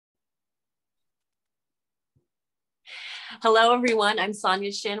Hello, everyone. I'm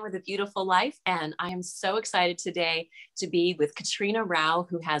Sonja Shin with A Beautiful Life, and I am so excited today to be with Katrina Rau,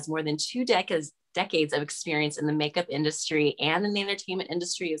 who has more than two decades of experience in the makeup industry and in the entertainment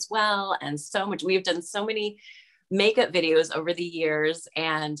industry as well. And so much, we've done so many makeup videos over the years.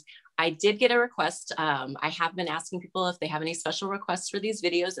 And I did get a request. I have been asking people if they have any special requests for these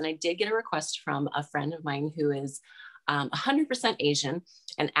videos. And I did get a request from a friend of mine who is 100% Asian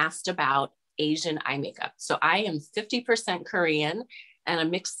and asked about Asian eye makeup. So I am 50% Korean and a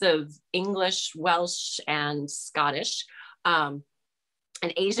mix of English, Welsh, and Scottish. And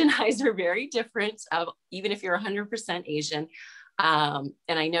Asian eyes are very different, even if you're 100% Asian. And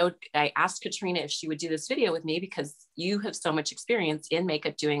I know I asked Katrina if she would do this video with me because you have so much experience in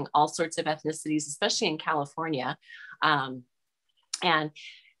makeup doing all sorts of ethnicities, especially in California. And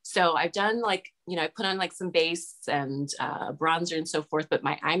so I've done I put on like some base and bronzer and so forth, but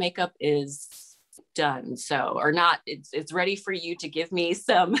my eye makeup is done. So, or not, it's ready for you to give me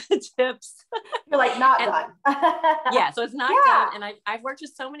some tips. You're like, not done. Yeah, so it's not done. And I've worked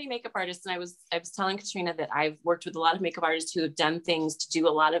with so many makeup artists, and I was telling Katrina that I've worked with a lot of makeup artists who have done things to do a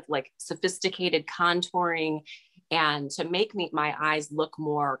lot of like sophisticated contouring and to make my eyes look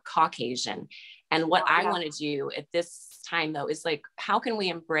more Caucasian. And what I want to do at this time though is like, how can we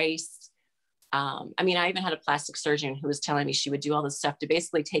embrace I mean, I even had a plastic surgeon who was telling me she would do all this stuff to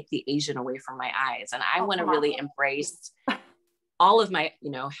basically take the Asian away from my eyes. And I want to really embrace all of my,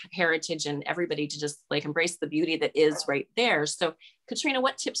 heritage and everybody to just like embrace the beauty that is right there. So Katrina,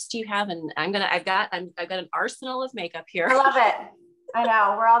 what tips do you have? And I've got an arsenal of makeup here. I love it. I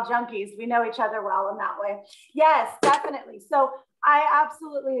know, we're all junkies. We know each other well in that way. Yes, definitely. So I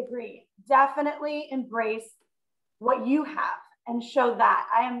absolutely agree. Definitely embrace what you have and show that.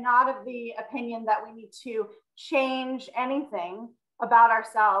 I am not of the opinion that we need to change anything about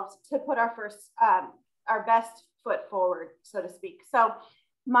ourselves to put our best foot forward, so to speak. So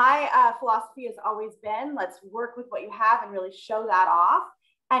my philosophy has always been, let's work with what you have and really show that off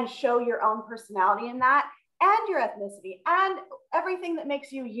and show your own personality in that and your ethnicity and everything that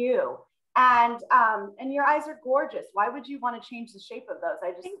makes you you. And your eyes are gorgeous. Why would you want to change the shape of those?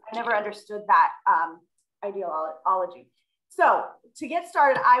 I never understood that ideology. So to get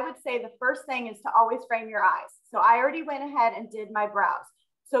started, I would say the first thing is to always frame your eyes. So I already went ahead and did my brows.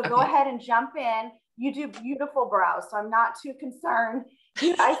 So go ahead and jump in. You do beautiful brows, so I'm not too concerned.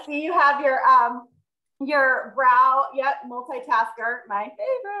 I see you have your brow, multitasker, my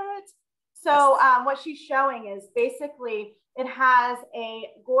favorite. So what she's showing is basically it has a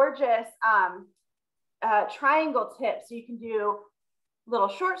gorgeous triangle tip. So you can do little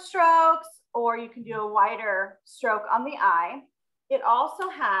short strokes, or you can do a wider stroke on the eye. It also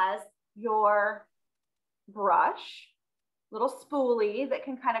has your brush, little spoolie that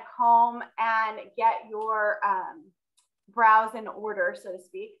can kind of comb and get your brows in order, so to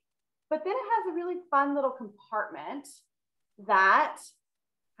speak. But then it has a really fun little compartment that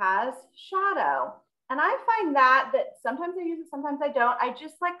has shadow. And I find that sometimes I use it, sometimes I don't. I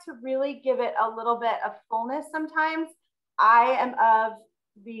just like to really give it a little bit of fullness sometimes. I am of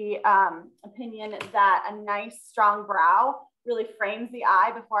the opinion that a nice strong brow really frames the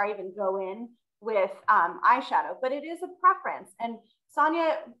eye before I even go in with eyeshadow, but it is a preference. And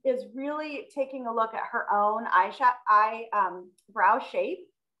Sonja is really taking a look at her own brow shape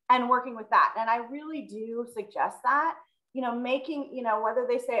and working with that. And I really do suggest that, making, whether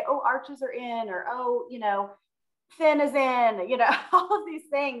they say, oh, arches are in, or, oh, thin is in, all of these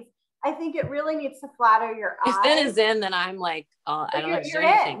things. I think it really needs to flatter your eyes. If thin is in, then I'm like, oh, I don't have to do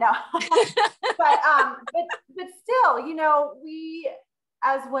anything. No. but still, we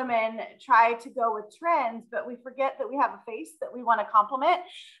as women try to go with trends, but we forget that we have a face that we want to compliment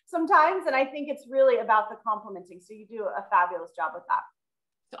sometimes. And I think it's really about the complimenting. So you do a fabulous job with that.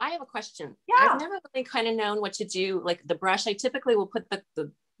 So I have a question. Yeah. I've never really kind of known what to do. Like the brush, I typically will put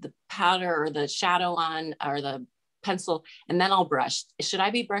the powder or the shadow on, or the pencil, and then I'll brush. Should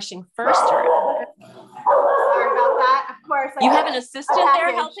I be brushing first? Or sorry about that. Of course. You have an assistant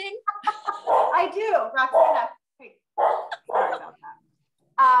there helping? I do. Roxana. Hey. Sorry about that.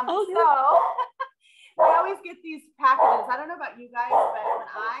 So I always get these packages. I don't know about you guys, but when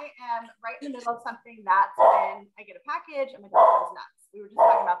I am right in the middle of something, that's when I get a package and my dog goes nuts. We were just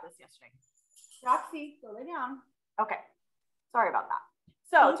talking about this yesterday. Roxy, go lay down. Okay. Sorry about that.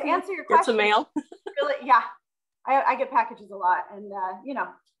 So to answer your question. It's a mail. Really, yeah. I get packages a lot, and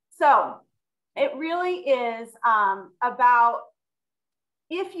so it really is about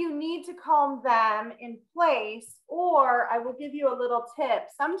if you need to comb them in place, or I will give you a little tip.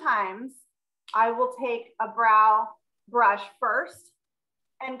 Sometimes I will take a brow brush first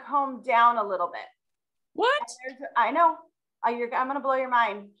and comb down a little bit. What? I know. I'm going to blow your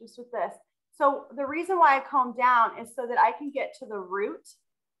mind just with this. So the reason why I comb down is so that I can get to the root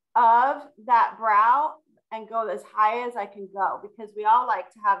of that brow and go as high as I can go, because we all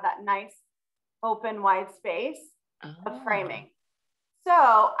like to have that nice open wide space of framing. So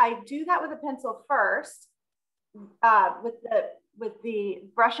I do that with a pencil first, with the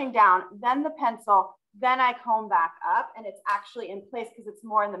brushing down, then the pencil, then I comb back up, and it's actually in place because it's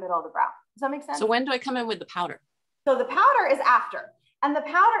more in the middle of the brow. Does that make sense? So when do I come in with the powder? So the powder is after. And the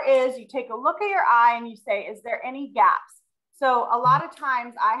powder is, you take a look at your eye and you say, is there any gaps? So a lot of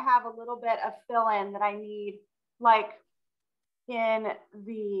times I have a little bit of fill-in that I need, like in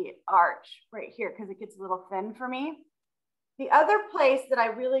the arch right here, because it gets a little thin for me. The other place that I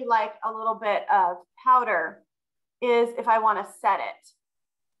really like a little bit of powder is if I want to set it.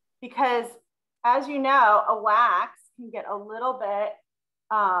 Because as you know, a wax can get a little bit,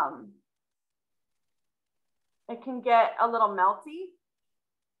 it can get a little melty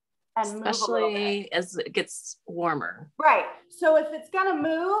and move especially as it gets warmer. Right. So if it's going to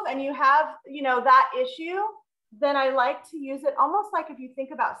move and you have, you know, that issue, then I like to use it almost like if you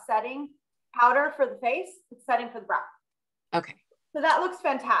think about setting powder for the face, it's setting for the brow. Okay. So that looks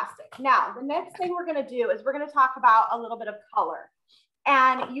fantastic. Now, the next thing we're going to do is we're going to talk about a little bit of color.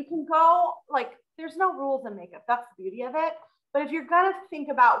 And you can go, like, there's no rules in makeup. That's the beauty of it. But if you're going to think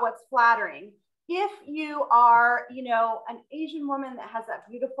about what's flattering, if you are, you know, an Asian woman that has that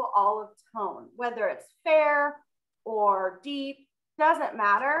beautiful olive tone, whether it's fair or deep, doesn't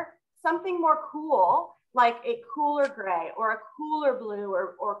matter. Something more cool, like a cooler gray or a cooler blue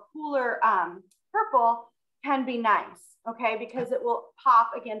or cooler purple can be nice, okay? Because it will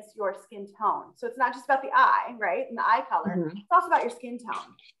pop against your skin tone. So it's not just about the eye, right? And the eye color, it's also about your skin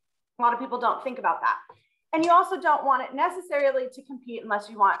tone. A lot of people don't think about that. And you also don't want it necessarily to compete unless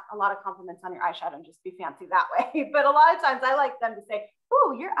you want a lot of compliments on your eyeshadow and just be fancy that way. But a lot of times I like them to say,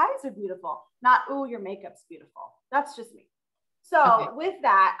 ooh, your eyes are beautiful, not, ooh, your makeup's beautiful. That's just me. So with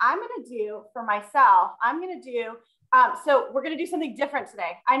that, I'm going to do for myself, I'm going to do, so we're going to do something different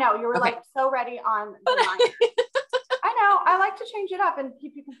today. I know you were like so ready on the liner. I know, I like to change it up and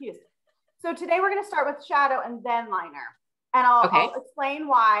keep you confused. So today we're going to start with shadow and then liner. And I'll explain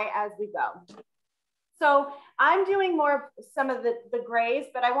why as we go. So I'm doing more of some of the grays,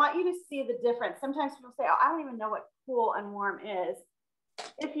 but I want you to see the difference. Sometimes people say, oh, I don't even know what cool and warm is.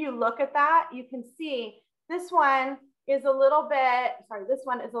 If you look at that, you can see this one is a little bit, sorry, this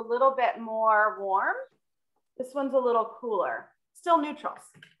one is a little bit more warm. This one's a little cooler, still neutrals.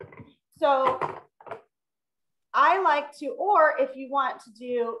 So I like to, or if you want to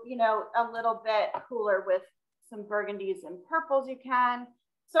do, you know, a little bit cooler with some burgundies and purples, you can.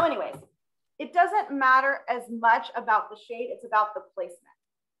 So anyways, it doesn't matter as much about the shade, it's about the placement.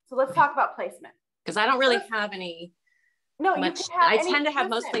 So let's talk about placement. Because I don't really have any. No, you can have I tend to have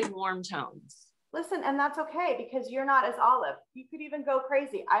mostly warm tones. Listen, and that's okay because you're not as olive. You could even go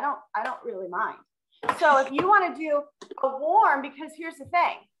crazy. I don't really mind. So if you want to do a warm, because here's the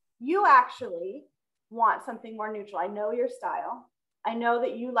thing, you actually want something more neutral. I know your style. I know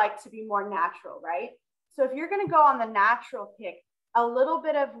that you like to be more natural, right? So if you're going to go on the natural kick, a little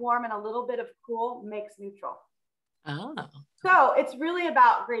bit of warm and a little bit of cool makes neutral. Oh. So it's really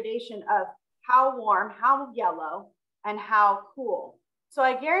about gradation of how warm, how yellow, and how cool. So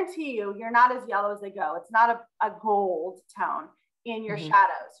I guarantee you, you're not as yellow as they go. It's not a gold tone in your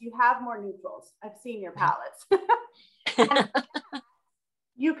shadows. You have more neutrals. I've seen your palettes.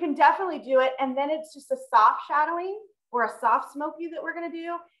 You can definitely do it. And then it's just a soft shadowing or a soft smoky that we're going to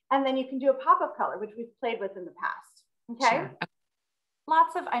do. And then you can do a pop-up color, which we've played with in the past. Okay. Sure.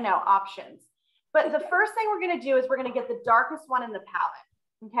 Lots of, I know, options. But the first thing we're going to do is we're going to get the darkest one in the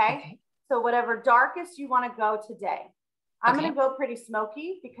palette. Okay. So whatever darkest you want to go today. I'm going to go pretty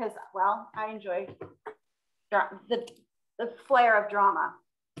smoky because, well, I enjoy the flair of drama.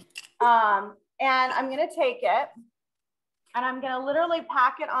 And I'm going to take it and I'm going to literally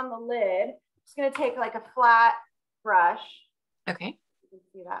pack it on the lid. I'm just going to take like a flat brush. Okay. You can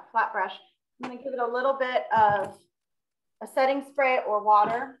see that flat brush. I'm going to give it a little bit of a setting spray or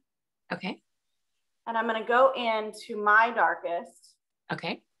water. Okay. And I'm going to go into my darkest.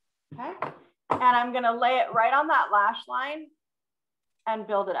 Okay. Okay. And I'm going to lay it right on that lash line and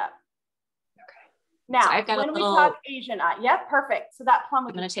build it up. Okay. Now, so when we talk Asian eye, yep, perfect. So that plum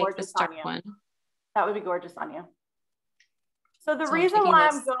would be gorgeous on you. One. That would be gorgeous on you. So the reason why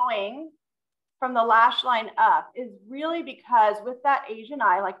I'm going from the lash line up is really because with that Asian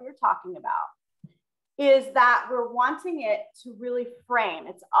eye, like we were talking about, is that we're wanting it to really frame.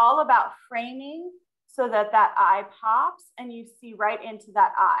 It's all about framing so that that eye pops and you see right into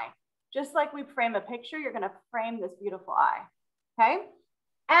that eye. Just like we frame a picture, you're going to frame this beautiful eye. Okay.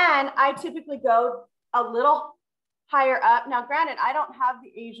 And I typically go a little higher up. Now, granted, I don't have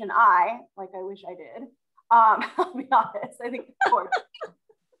the Asian eye like I wish I did. I'll be honest. I think it's gorgeous.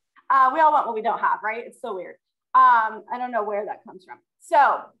 We all want what we don't have, right? It's so weird. I don't know where that comes from.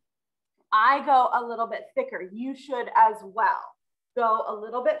 So I go a little bit thicker. You should as well go a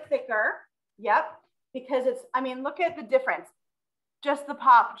little bit thicker. Yep. Because it's, I mean, look at the difference. Just the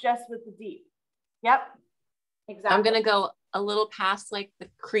pop, just with the deep. Yep. Exactly. I'm going to go a little past like the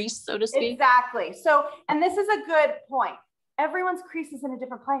crease, so to speak. Exactly. So, and this is a good point. Everyone's crease is in a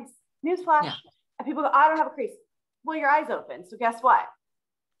different place. Newsflash. Yeah. And people go, I don't have a crease. Well, your eye's open. So guess what?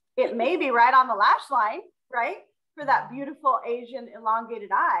 It may be right on the lash line, right? For that beautiful Asian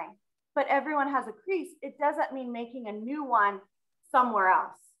elongated eye, but everyone has a crease. It doesn't mean making a new one somewhere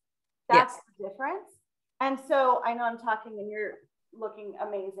else. That's the difference. And so I know I'm talking and you're looking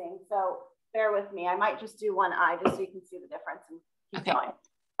amazing. So bear with me. I might just do one eye just so you can see the difference and keep going.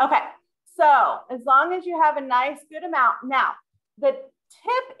 Okay. So as long as you have a nice, good amount. Now, the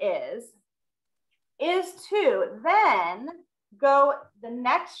tip is to then go the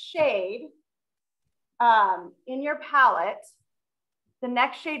next shade in your palette, the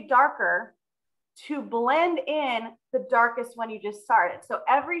next shade darker, to blend in the darkest one you just started. So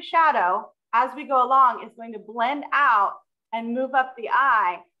every shadow, as we go along, is going to blend out and move up the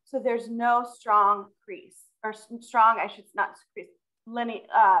eye. So there's no strong crease or strong, I should not crease, can't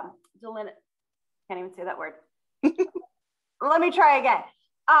even say that word. Let me try again.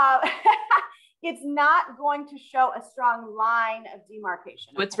 It's not going to show a strong line of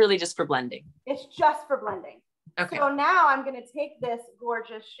demarcation. So it's really just for blending. It's just for blending. Okay. So now I'm going to take this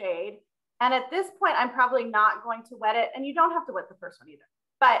gorgeous shade. And at this point, I'm probably not going to wet it. And you don't have to wet the first one either.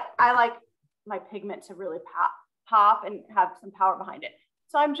 But I like my pigment to really pop and have some power behind it.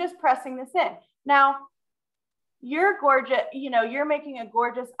 So I'm just pressing this in. Now, you're gorgeous. You know, you're making a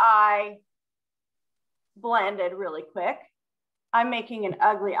gorgeous eye blended really quick. I'm making an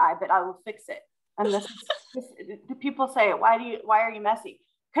ugly eye, but I will fix it. And this people say, why are you messy?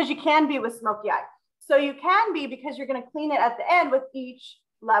 Because you can be with smoky eye. So you can be because you're going to clean it at the end with each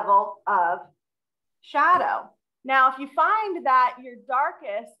level of shadow. Now, if you find that your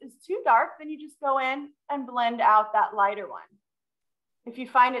darkest is too dark, then you just go in and blend out that lighter one. If you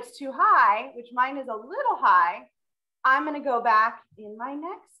find it's too high, which mine is a little high, I'm going to go back in my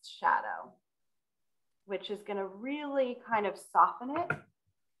next shadow, which is going to really kind of soften it.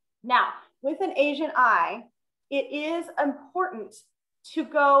 Now, with an Asian eye, it is important to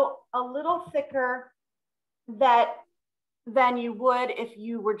go a little thicker than you would if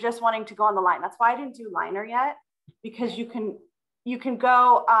you were just wanting to go on the line. That's why I didn't do liner yet, because you can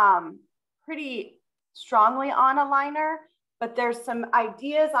go pretty strongly on a liner, but there's some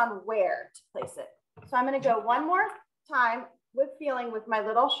ideas on where to place it. So I'm going to go one more time with feeling with my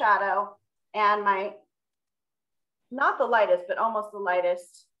little shadow and my, not the lightest, but almost the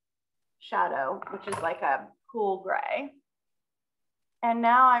lightest shadow, which is like a cool gray. And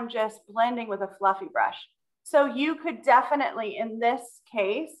now I'm just blending with a fluffy brush. So you could definitely, in this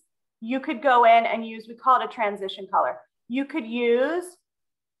case, you could go in and use, we call it a transition color. You could use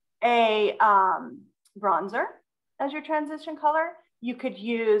a bronzer as your transition color. You could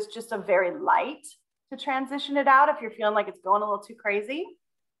use just a very light to transition it out if you're feeling like it's going a little too crazy,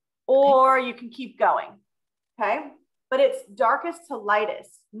 or you can keep going, okay? But it's darkest to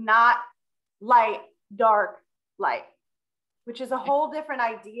lightest, not light, dark, light, which is a whole different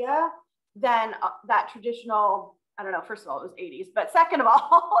idea than that traditional, I don't know, first of all, it was 80s, but second of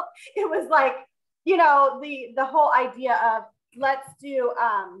all, it was like, you know, the whole idea of let's do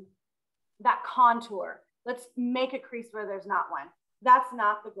that contour. Let's make a crease where there's not one. That's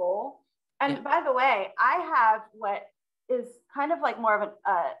not the goal. And by the way, I have what is kind of like more of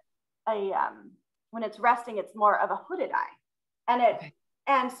when it's resting, it's more of a hooded eye.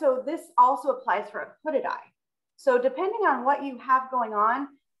 And so this also applies for a hooded eye. So depending on what you have going on,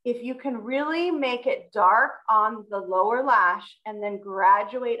 if you can really make it dark on the lower lash and then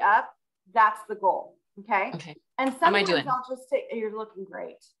graduate up, that's the goal. Okay. And sometimes I'll just say, you're looking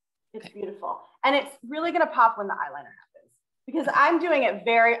great. It's beautiful. And it's really going to pop when the eyeliner happens, because I'm doing it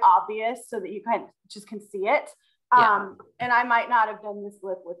very obvious so that you kind of just can see it. And I might not have done this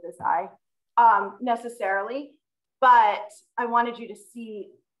lip with this eye necessarily, but I wanted you to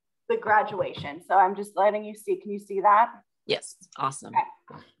see the graduation. So I'm just letting you see. Can you see that? Yes. Awesome.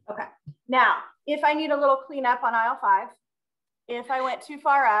 Okay. Now, if I need a little cleanup on aisle 5, if I went too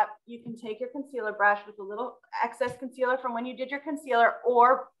far up, you can take your concealer brush with a little excess concealer from when you did your concealer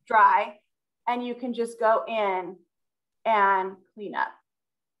or dry, and you can just go in and clean up.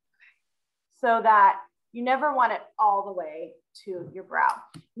 so that you never want it all the way to your brow.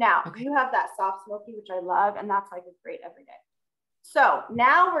 Now, you have that soft smoky, which I love, and that's like a great everyday. So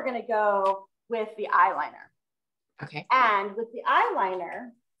now we're gonna go with the eyeliner. Okay. And with the eyeliner,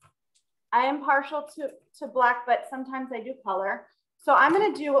 I am partial to black, but sometimes I do color. So I'm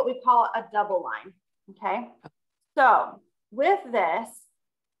gonna do what we call a double line, okay? So with this,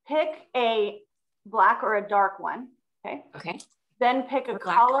 pick a black or a dark one, okay? Okay. Then pick a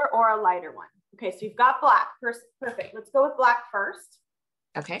color or a lighter one. Okay, so you've got black, perfect. Let's go with black first.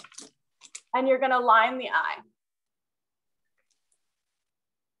 Okay. And you're gonna line the eye.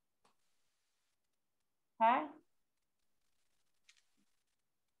 Okay.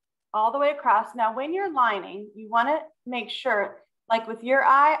 All the way across. Now, when you're lining, you wanna make sure, like with your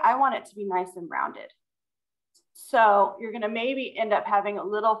eye, I want it to be nice and rounded. So you're gonna maybe end up having a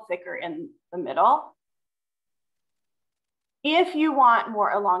little thicker in the middle. If you want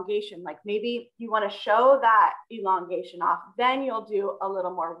more elongation, like maybe you want to show that elongation off, then you'll do a little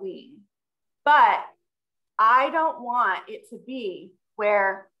more wing. But I don't want it to be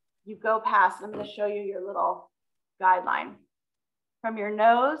where you go past, I'm going to show you your little guideline. From your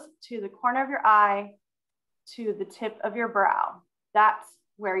nose to the corner of your eye to the tip of your brow. That's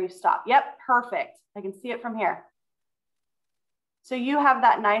where you stop. Yep, perfect. I can see it from here. So you have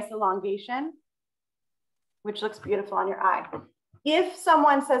that nice elongation, which looks beautiful on your eye. If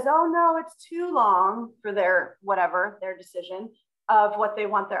someone says, oh no, it's too long for their, whatever, their decision of what they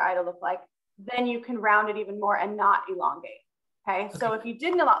want their eye to look like, then you can round it even more and not elongate, okay? So if you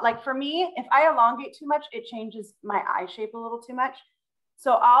didn't, like for me, if I elongate too much, it changes my eye shape a little too much.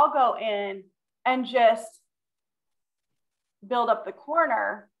 So I'll go in and just build up the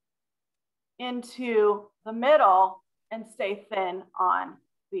corner into the middle and stay thin on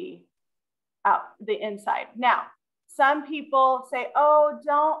the inside. Now, some people say, oh,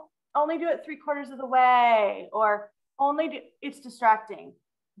 don't only do it 3/4 of the way, or only do, it's distracting.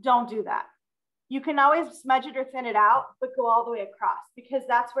 Don't do that. You can always smudge it or thin it out, but go all the way across because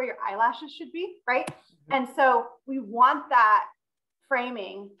that's where your eyelashes should be, right? And so we want that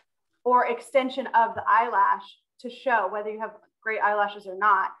framing or extension of the eyelash to show whether you have great eyelashes or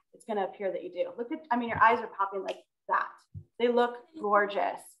not, it's gonna appear that you do. Look at, I mean, your eyes are popping like that. They look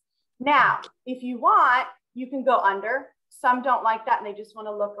gorgeous. Now, if you want, you can go under. Some don't like that and they just want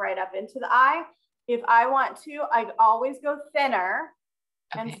to look right up into the eye. If I want to, I always go thinner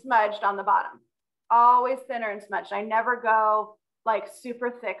and smudged on the bottom. Always thinner and smudged. I never go like super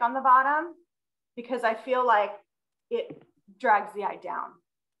thick on the bottom because I feel like it drags the eye down.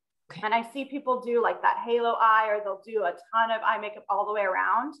 And I see people do like that halo eye, or they'll do a ton of eye makeup all the way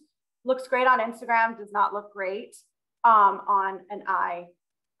around. Looks great on Instagram, does not look great on an eye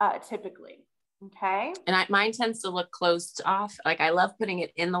typically. Okay. And mine tends to look closed off. Like I love putting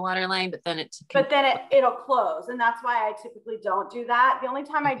it in the waterline, but then it'll close. And that's why I typically don't do that. The only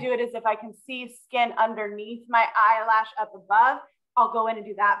time I do it is if I can see skin underneath my eyelash up above, I'll go in and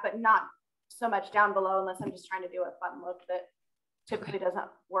do that, but not so much down below unless I'm just trying to do a fun look that typically doesn't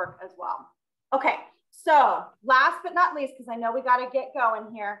work as well. Okay. So last but not least, because I know we got to get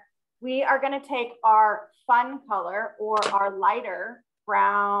going here, we are going to take our fun color or our lighter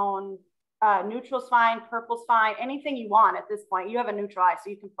brown, neutral's fine, purple's fine, anything you want at this point. You have a neutral eye, so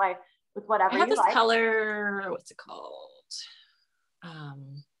you can play with whatever you like. I have this color, what's it called?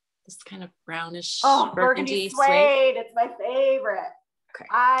 This kind of brownish burgundy suede. It's my favorite. Okay.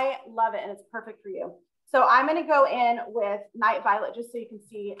 I love it, and it's perfect for you. So I'm going to go in with Night Violet just so you can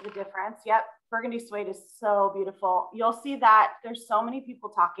see the difference. Yep, burgundy suede is so beautiful. You'll see that there's so many people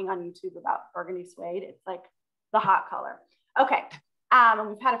talking on YouTube about burgundy suede. It's like the hot color. Okay. And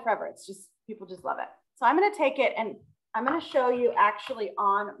we've had it forever. It's just, people just love it. So I'm going to take it and I'm going to show you actually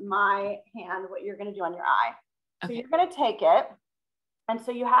on my hand what you're going to do on your eye. So you're going to take it. And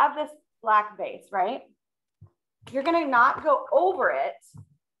so you have this black base, right? You're going to not go over it,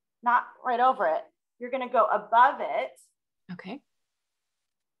 not right over it. You're going to go above it. Okay.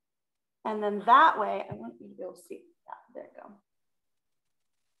 And then that way, I want you to be able to see that. There you go.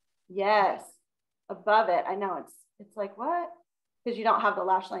 Yes. Above it. I know it's like, what? Because you don't have the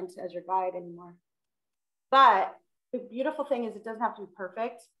lash line as your guide anymore. But the beautiful thing is it doesn't have to be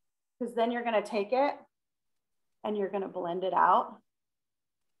perfect, because then you're going to take it and you're going to blend it out.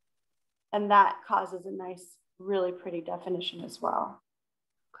 And that causes a nice, really pretty definition as well.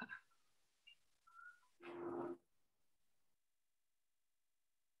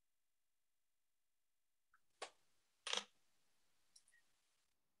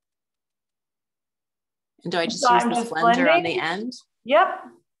 And do I just use this blender on the end? Yep.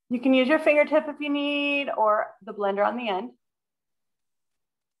 You can use your fingertip if you need, or the blender on the end.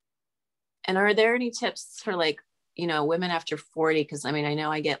 And are there any tips for like, you know, women after 40? Because I mean, I know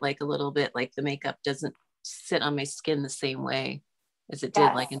I get like a little bit like the makeup doesn't sit on my skin the same way as it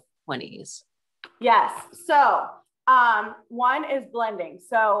did like in 20s. Yes. So one is blending.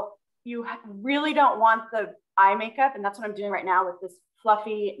 So you really don't want the eye makeup, and that's what I'm doing right now with this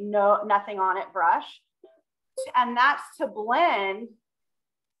fluffy, nothing on it brush. And that's to blend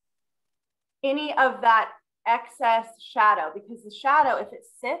any of that excess shadow, because the shadow, if it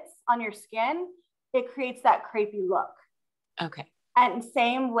sits on your skin, it creates that crepey look. Okay. And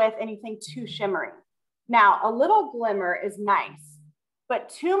same with anything too shimmery. Now, a little glimmer is nice, but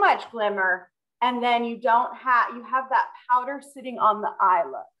too much glimmer, and then you have that powder sitting on the eye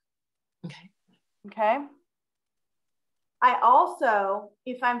look. Okay. Okay. I also,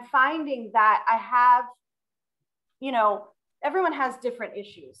 if I'm finding that I have, you know, everyone has different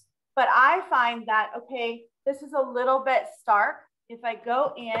issues, but I find that, okay, this is a little bit stark. If I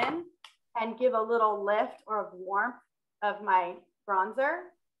go in and give a little lift or a warmth of my bronzer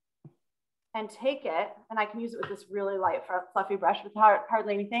and take it, and I can use it with this really light fluffy brush with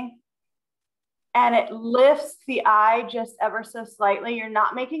hardly anything, and it lifts the eye just ever so slightly. You're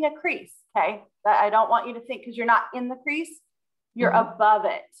not making a crease, okay? That I don't want you to think, because you're not in the crease, you're above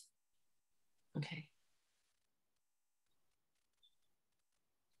it. Okay.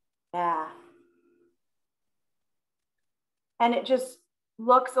 Yeah. And it just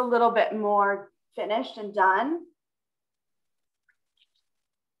looks a little bit more finished and done.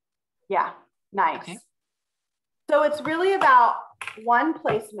 Yeah, nice. Okay. So it's really about one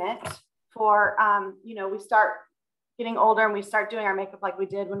placement for, you know, we start getting older and we start doing our makeup like we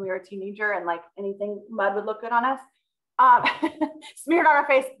did when we were a teenager, and like anything mud would look good on us. Smeared on our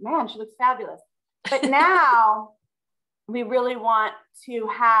face, man, she looks fabulous. But now we really want to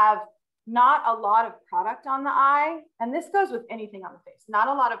have not a lot of product on the eye. And this goes with anything on the face, not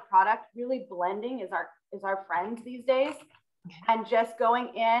a lot of product. Really blending is our friend these days. Okay. And just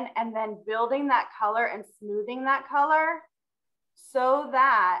going in and then building that color and smoothing that color so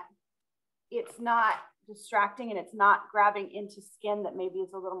that it's not distracting and it's not grabbing into skin that maybe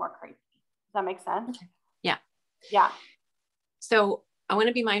is a little more creepy. Does that make sense? Okay. Yeah. Yeah. So I want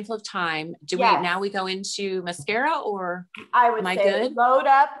to be mindful of time. We go into mascara, or I would say load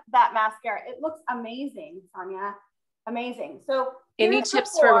up that mascara. It looks amazing, Sonja. Amazing. So any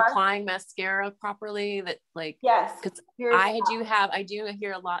tips for applying mascara properly that like, yes, because I do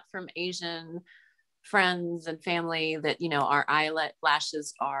hear a lot from Asian friends and family that, you know, our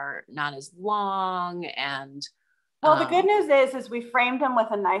eyelashes are not as long. And well, the good news is we framed them with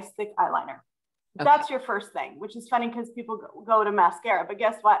a nice thick eyeliner. Okay. That's your first thing, which is funny because people go to mascara, but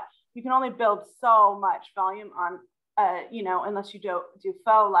guess what? You can only build so much volume on, you know, unless you do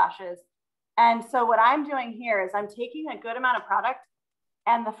faux lashes. And so what I'm doing here is I'm taking a good amount of product,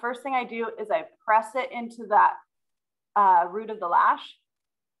 and the first thing I do is I press it into that root of the lash.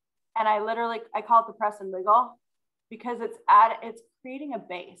 And I call it the press and wiggle, because it's creating a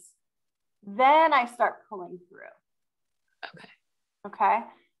base. Then I start pulling through. Okay. Okay.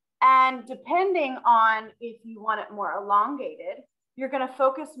 And depending on if you want it more elongated, you're going to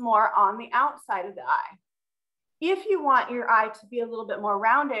focus more on the outside of the eye. If you want your eye to be a little bit more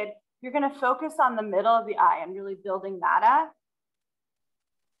rounded, you're going to focus on the middle of the eye and really building that up.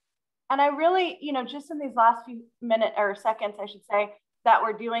 And I really, you know, just in these last few minutes or seconds, I should say, that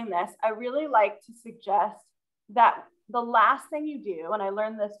we're doing this, I really like to suggest that the last thing you do, and I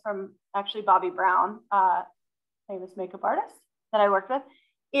learned this from actually Bobbi Brown, famous makeup artist that I worked with,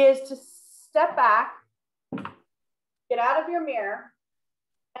 is to step back, get out of your mirror,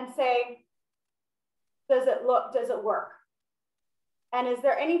 and say, does it work? And is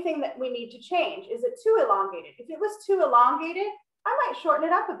there anything that we need to change? Is it too elongated? If it was too elongated, I might shorten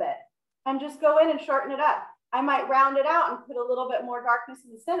it up a bit and just go in and shorten it up. I might round it out and put a little bit more darkness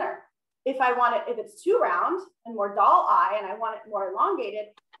in the center. If it's too round and more doll eye and I want it more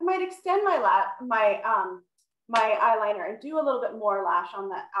elongated, I might extend my eyeliner and do a little bit more lash on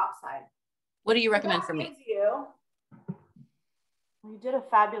the outside. What do you recommend for me? You did a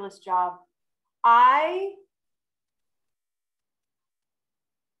fabulous job. I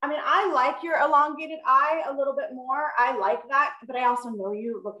mean, I like your elongated eye a little bit more. I like that, but I also know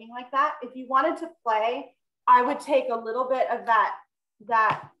you looking like that. If you wanted to play, I would take a little bit of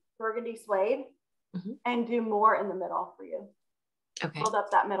that Burgundy Suede and do more in the middle for you. Okay. Build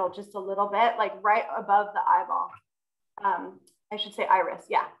up that middle just a little bit, like right above the eyeball. I should say iris.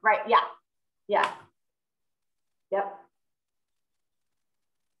 Yeah, right. Yeah. Yeah. Yep.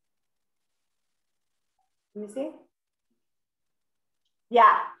 Let me see.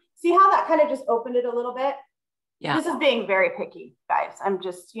 Yeah. See how that kind of just opened it a little bit? Yeah. This is being very picky, guys. I'm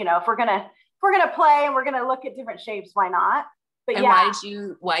just, you know, if we're gonna play and we're gonna look at different shapes, why not? But and yeah.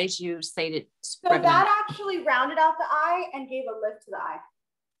 Why did you say to So that actually rounded out the eye and gave a lift to the eye.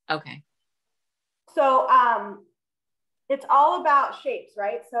 Okay. So it's all about shapes,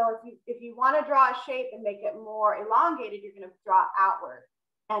 right? So if you want to draw a shape and make it more elongated, you're going to draw outward,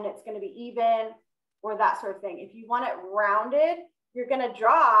 and it's going to be even or that sort of thing. If you want it rounded, you're going to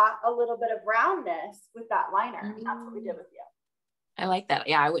draw a little bit of roundness with that liner. And that's what we did with you. I like that.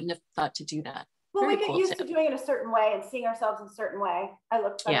 Yeah, I wouldn't have thought to do that. Well, we get used to doing it a certain way and seeing ourselves in a certain way. I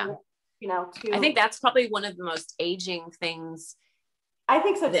look funny, you know, too. I think that's probably one of the most aging things. I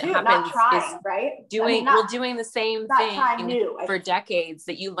think so too. Not trying, right? Doing the same thing for decades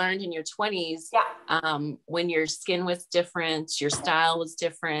that you learned in your 20s. Yeah. When your skin was different, your style was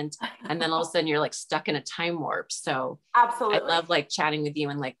different, and then all of a sudden you're like stuck in a time warp. So absolutely, I love like chatting with you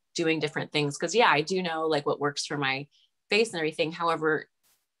and like doing different things, because I do know like what works for my face and everything. However,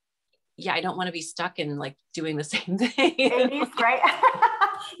 I don't want to be stuck in like doing the same thing. 80s, right?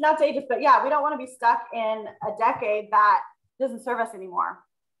 Not to ages, but we don't want to be stuck in a decade that doesn't serve us anymore,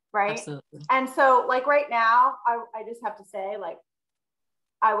 right? Absolutely. And so like right now, I just have to say, like,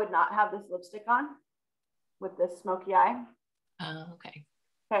 I would not have this lipstick on with this smoky eye. Okay.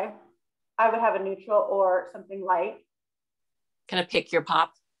 I would have a neutral or something light. Kind of pick your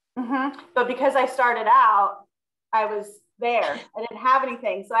pop. But because I started out, I was there. I didn't have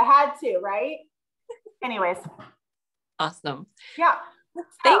anything, so I had to, right? Anyways. Awesome. Yeah.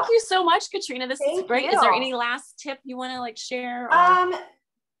 Thank you so much, Katrina. This is great. You. Is there any last tip you want to like share?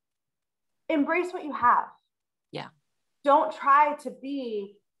 Embrace what you have. Yeah. Don't try to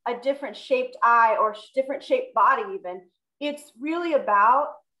be a different shaped eye or different shaped body even. It's really about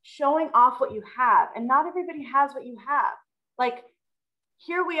showing off what you have. And not everybody has what you have. Like,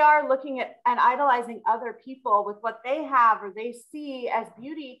 here we are looking at and idolizing other people with what they have or they see as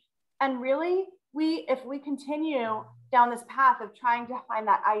beauty. And really, if we continue down this path of trying to find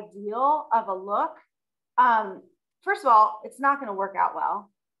that ideal of a look, first of all, it's not going to work out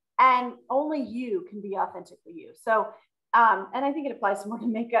well. And only you can be authentically you. So, and I think it applies to more to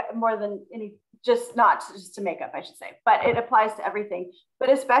makeup, more than not just to makeup, I should say, but it applies to everything.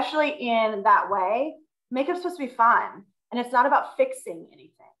 But especially in that way, makeup's supposed to be fun. And it's not about fixing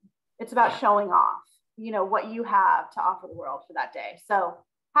anything. It's about showing off, you know, what you have to offer the world for that day. So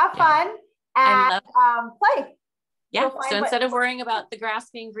have fun and play. Yeah. So instead of worrying about the grass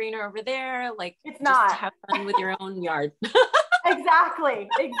being greener over there, like it's not. Have fun with your own yard. Exactly.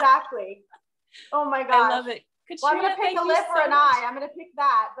 Oh my gosh. I love it. Katrina, well, I'm going to pick a lip or an eye. I'm going to pick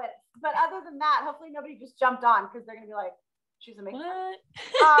that. But other than that, hopefully nobody just jumped on because they're going to be like, she's a makeup.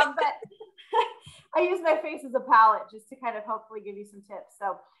 But I use my face as a palette just to kind of hopefully give you some tips.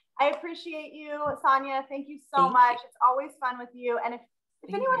 So I appreciate you, Sonja. Thank you so much. It's always fun with you. And if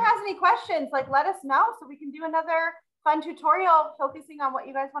anyone has any questions, like let us know so we can do another fun tutorial focusing on what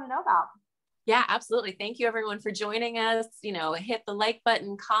you guys want to know about. Yeah, absolutely. Thank you everyone for joining us. You know, hit the like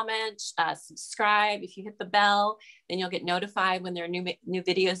button, comment, subscribe. If you hit the bell, then you'll get notified when there are new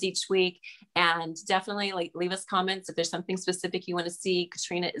videos each week. And definitely like leave us comments if there's something specific you want to see.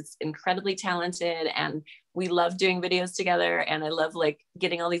 Katrina is incredibly talented and we love doing videos together. And I love like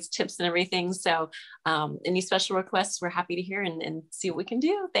getting all these tips and everything. So any special requests, we're happy to hear and see what we can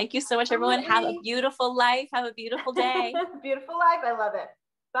do. Thank you so much, everyone. Have a beautiful life. Have a beautiful day. Beautiful life. I love it.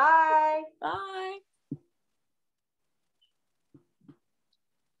 Bye. Bye.